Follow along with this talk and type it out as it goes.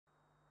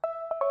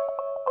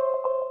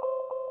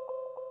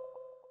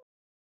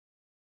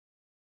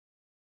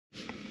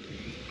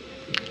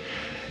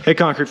Hey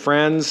concrete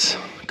friends,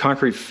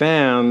 concrete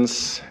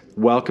fans,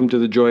 welcome to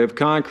the Joy of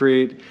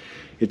Concrete.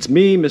 It's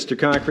me, Mr.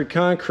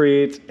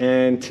 Concrete,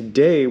 and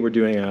today we're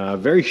doing a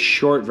very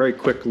short, very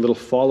quick little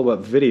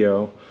follow-up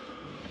video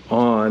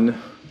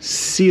on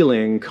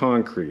sealing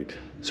concrete.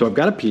 So I've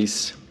got a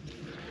piece.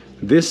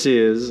 This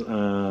is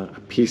a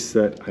piece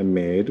that I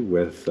made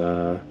with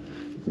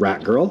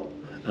Rat Girl.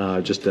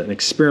 Just an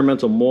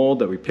experimental mold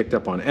that we picked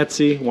up on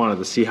Etsy. Wanted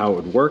to see how it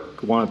would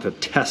work, wanted to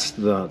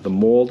test the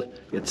mold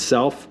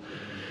itself.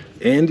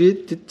 And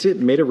it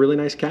made a really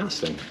nice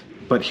casting.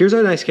 But here's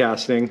our nice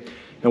casting,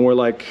 and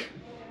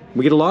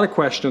we get a lot of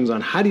questions on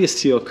how do you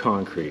seal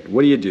concrete?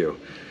 What do you do?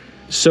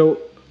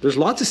 So there's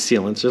lots of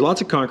sealants, there's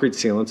lots of concrete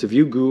sealants. If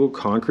you Google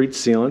concrete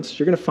sealants,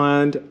 you're gonna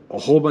find a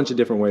whole bunch of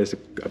different ways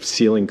of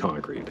sealing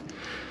concrete.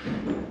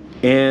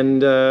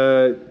 And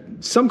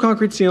some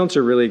concrete sealants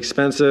are really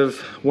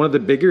expensive. One of the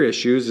bigger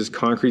issues is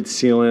concrete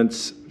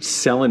sealants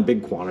sell in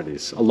big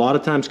quantities. A lot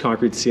of times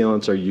concrete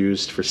sealants are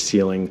used for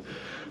sealing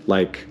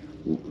like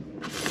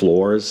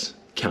floors,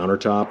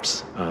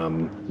 countertops,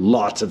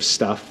 lots of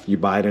stuff. You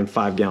buy it in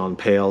 5-gallon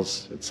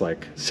pails. It's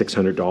like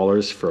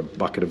 $600 for a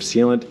bucket of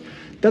sealant.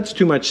 That's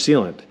too much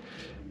sealant.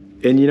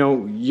 And you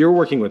know, you're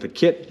working with a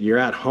kit, you're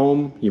at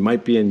home, you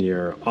might be in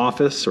your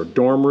office or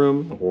dorm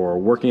room or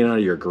working out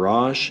of your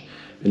garage,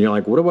 and you're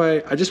like,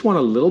 I just want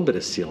a little bit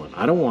of sealant.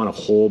 I don't want a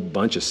whole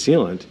bunch of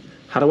sealant.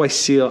 How do I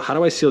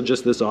seal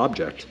just this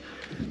object?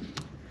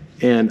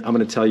 And I'm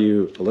gonna tell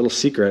you a little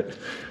secret.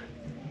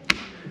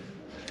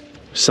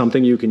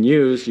 Something you can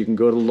use, you can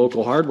go to the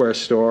local hardware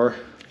store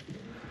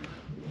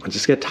and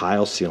just get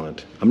tile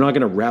sealant. I'm not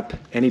gonna rep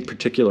any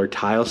particular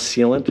tile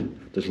sealant.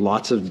 There's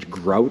lots of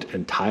grout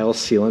and tile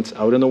sealants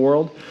out in the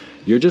world.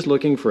 You're just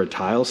looking for a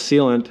tile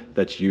sealant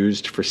that's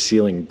used for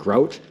sealing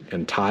grout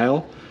and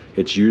tile.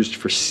 It's used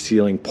for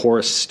sealing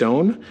porous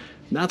stone.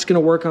 And that's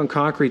gonna work on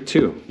concrete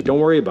too. Don't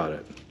worry about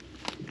it.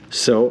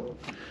 So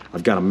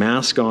I've got a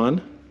mask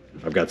on,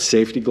 I've got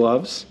safety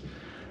gloves,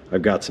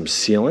 I've got some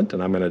sealant,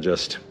 and I'm gonna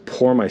just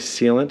pour my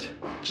sealant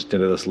just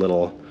into this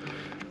little,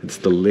 it's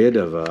the lid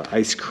of an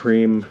ice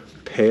cream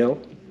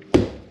pail.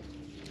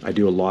 I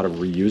do a lot of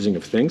reusing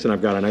of things, and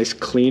I've got a nice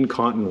clean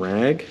cotton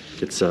rag.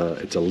 It's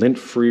a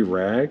lint-free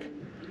rag.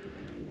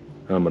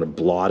 I'm gonna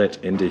blot it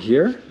into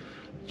here,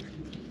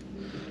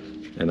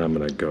 and I'm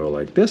gonna go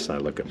like this. I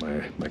look at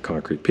my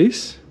concrete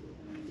piece,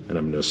 and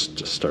I'm gonna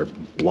just start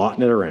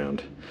blotting it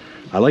around.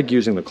 I like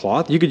using the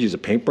cloth. You could use a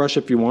paintbrush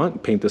if you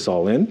want, paint this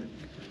all in.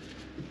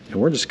 And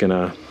we're just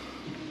gonna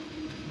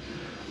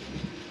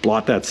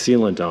blot that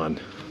sealant on.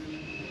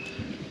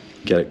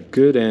 Get it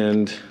good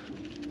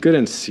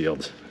and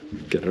sealed.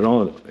 Get it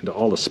all into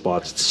all the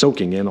spots. It's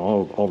soaking in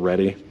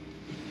already.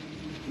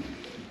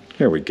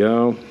 Here we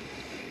go.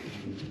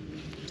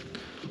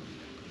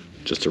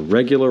 Just a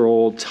regular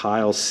old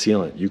tile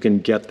sealant. You can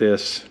get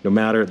this no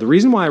matter, the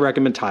reason why I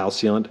recommend tile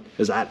sealant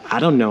is I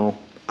don't know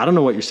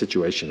what your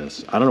situation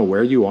is. I don't know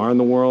where you are in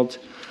the world.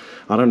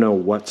 I don't know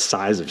what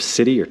size of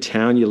city or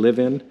town you live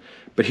in,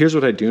 but here's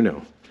what I do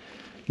know.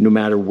 No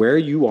matter where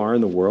you are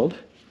in the world,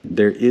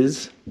 there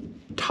is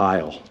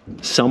tile.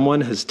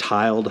 Someone has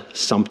tiled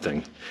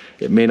something.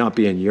 It may not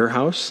be in your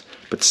house,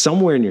 but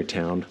somewhere in your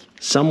town,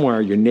 somewhere,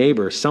 your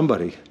neighbor,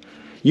 somebody,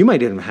 you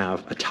might even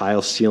have a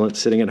tile sealant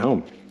sitting at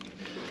home.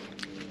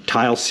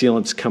 Tile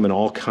sealants come in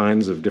all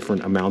kinds of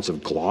different amounts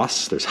of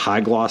gloss. There's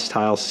high gloss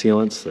tile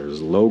sealants,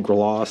 there's low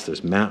gloss,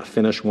 there's matte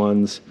finish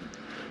ones.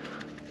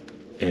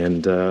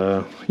 And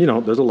you know,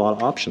 there's a lot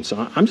of options.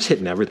 So I'm just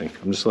hitting everything.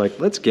 I'm just like,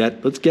 let's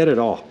get it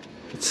all.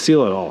 Let's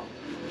seal it all.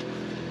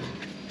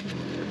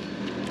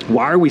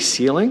 Why are we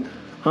sealing?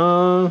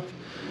 We're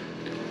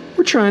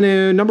trying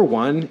to, number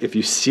one, if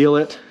you seal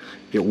it,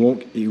 you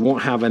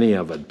won't have any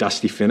of a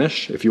dusty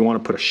finish. If you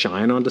want to put a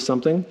shine onto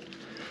something,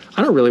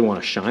 I don't really want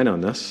a shine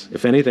on this.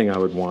 If anything, I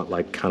would want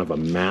like kind of a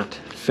matte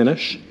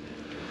finish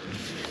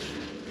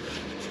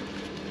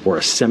or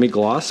a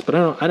semi-gloss. But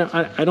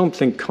I don't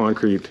think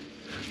concrete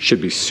should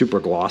be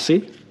super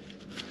glossy.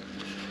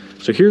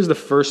 So here's the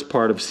first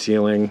part of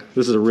sealing.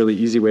 This is a really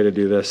easy way to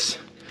do this.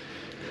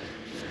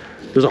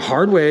 There's a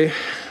hard way.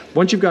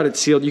 Once you've got it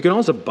sealed, you can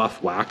also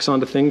buff wax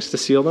onto things to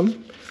seal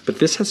them, but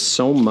this has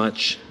so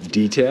much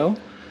detail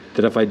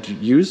that if I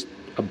use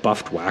a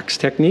buffed wax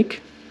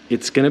technique,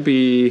 it's gonna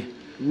be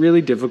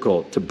really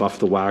difficult to buff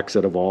the wax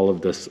out of all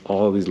of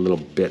these little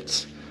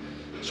bits.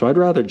 So I'd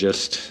rather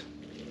just,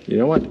 you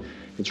know what?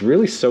 It's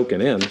really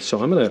soaking in,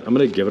 so I'm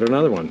gonna give it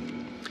another one.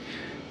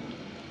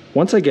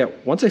 Once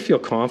I feel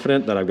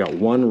confident that I've got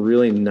one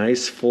really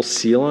nice full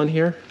seal on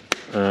here,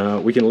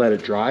 we can let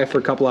it dry for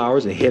a couple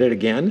hours and hit it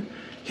again.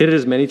 Hit it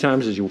as many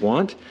times as you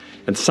want.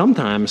 And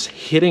sometimes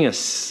hitting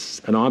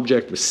an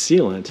object with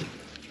sealant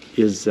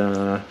is,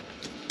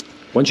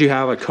 once you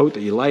have a coat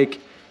that you like,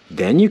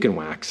 then you can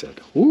wax it.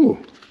 Ooh,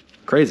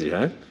 crazy,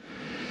 huh?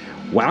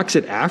 Wax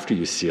it after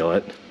you seal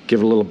it,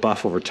 give it a little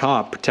buff over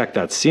top, protect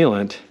that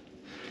sealant.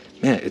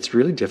 Man, it's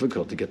really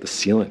difficult to get the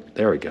sealant,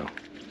 there we go,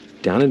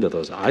 down into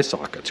those eye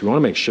sockets. We want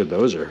to make sure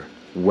those are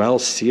well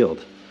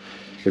sealed.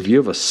 If you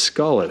have a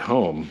skull at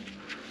home,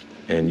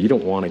 and you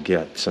don't want to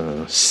get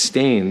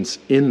stains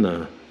in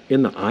the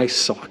eye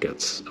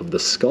sockets of the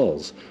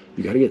skulls.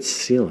 You got to get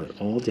sealant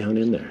all down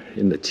in there,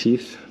 in the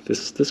teeth.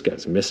 This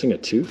guy's missing a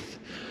tooth.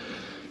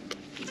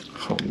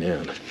 Oh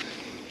man,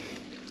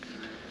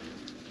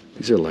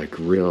 these are like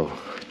real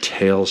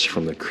Tales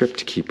from the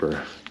Crypt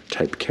Keeper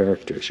type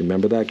characters. You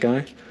remember that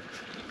guy?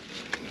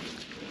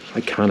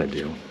 I kind of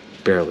do,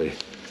 barely.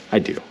 I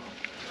do.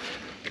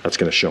 That's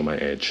gonna show my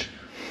age.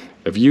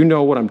 If you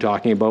know what I'm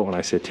talking about when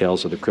I say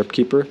Tales of the Crypt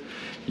Keeper,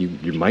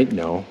 you might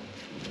know.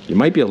 You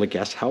might be able to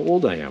guess how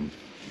old I am.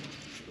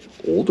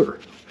 Older.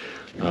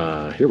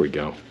 Here we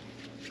go.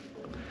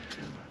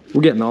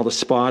 We're getting all the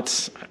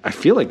spots. I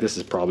feel like this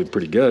is probably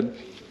pretty good.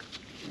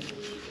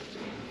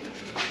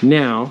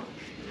 Now,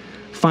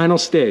 final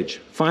stage.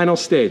 Final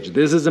stage.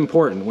 This is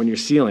important when you're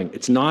sealing.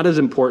 It's not as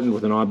important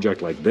with an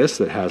object like this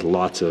that has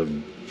lots of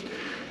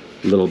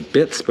little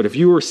bits, but if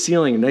you were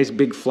sealing a nice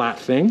big flat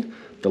thing,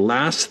 the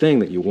last thing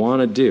that you want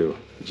to do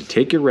is you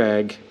take your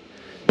rag.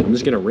 I'm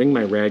just going to wring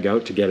my rag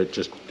out to get it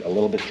just a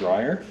little bit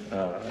drier.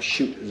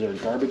 Shoot, is there a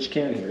garbage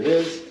can? Here it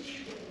is.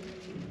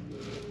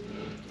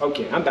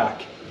 Okay, I'm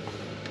back.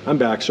 I'm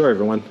back. Sorry,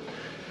 everyone.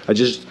 I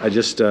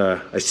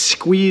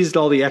squeezed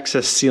all the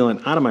excess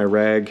sealant out of my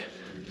rag.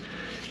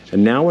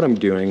 And now what I'm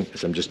doing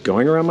is I'm just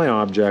going around my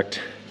object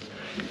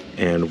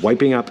and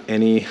wiping up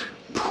any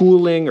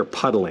pooling or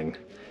puddling.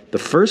 The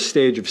first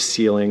stage of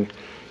sealing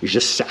is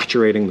just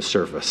saturating the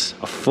surface.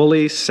 A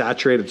fully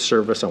saturated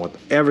surface. I want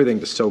everything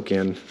to soak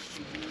in.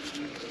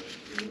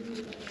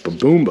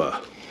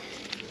 Ba-boomba.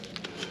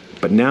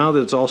 But now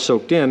that it's all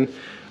soaked in,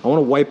 I want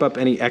to wipe up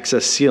any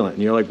excess sealant.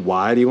 And you're like,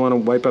 why do you want to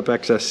wipe up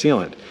excess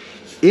sealant?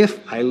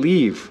 If I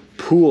leave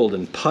pooled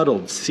and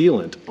puddled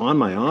sealant on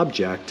my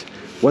object,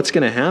 what's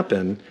going to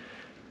happen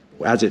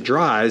as it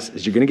dries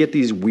is you're going to get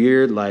these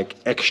weird, like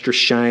extra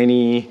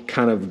shiny,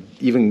 kind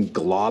of even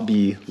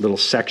globby little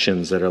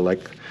sections that are like,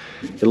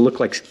 it'll look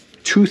like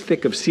too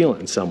thick of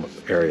sealant in some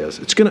areas.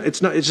 It's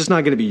just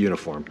not going to be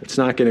uniform. It's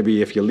not going to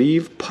be, if you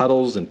leave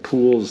puddles and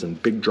pools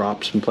and big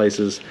drops in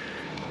places,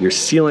 your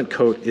sealant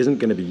coat isn't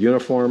going to be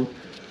uniform.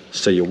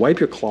 So you wipe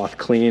your cloth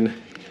clean,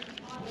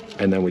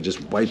 and then we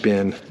just wipe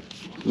in,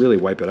 really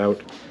wipe it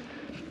out.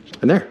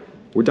 And there,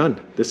 we're done.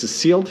 This is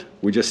sealed.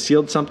 We just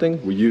sealed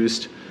something. We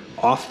used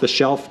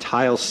off-the-shelf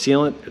tile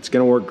sealant. It's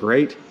gonna work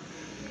great.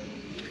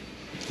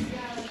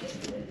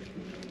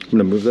 I'm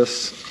gonna move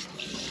this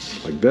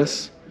like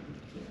this,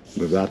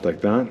 move that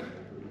like that.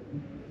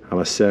 I'm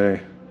gonna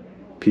say,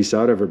 peace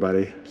out,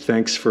 everybody.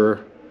 Thanks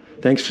for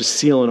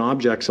sealing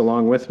objects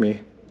along with me.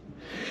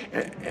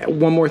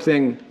 One more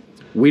thing,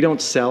 we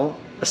don't sell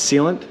a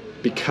sealant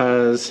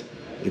because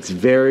it's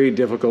very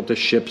difficult to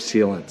ship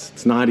sealants.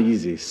 It's not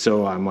easy.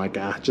 So I'm like,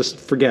 just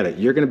forget it.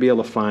 You're gonna be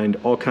able to find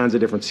all kinds of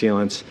different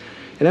sealants.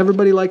 And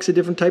everybody likes a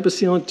different type of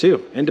sealant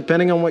too. And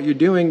depending on what you're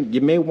doing, you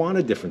may want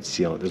a different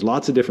sealant. There's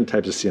lots of different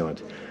types of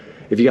sealant.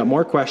 If you got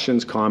more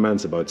questions,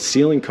 comments about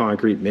sealing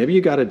concrete, maybe you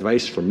got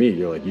advice from me.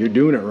 You're like, you're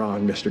doing it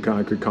wrong, Mr.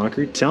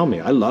 Concrete. Tell me.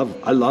 I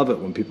love it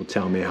when people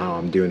tell me how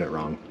I'm doing it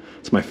wrong.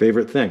 It's my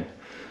favorite thing.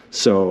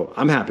 So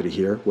I'm happy to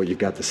hear what you've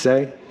got to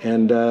say.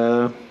 And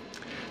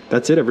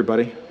that's it,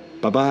 everybody.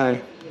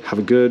 Bye-bye. Have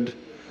a good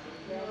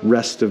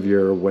rest of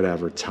your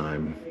whatever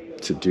time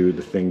to do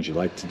the things you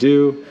like to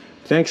do.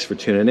 Thanks for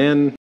tuning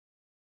in.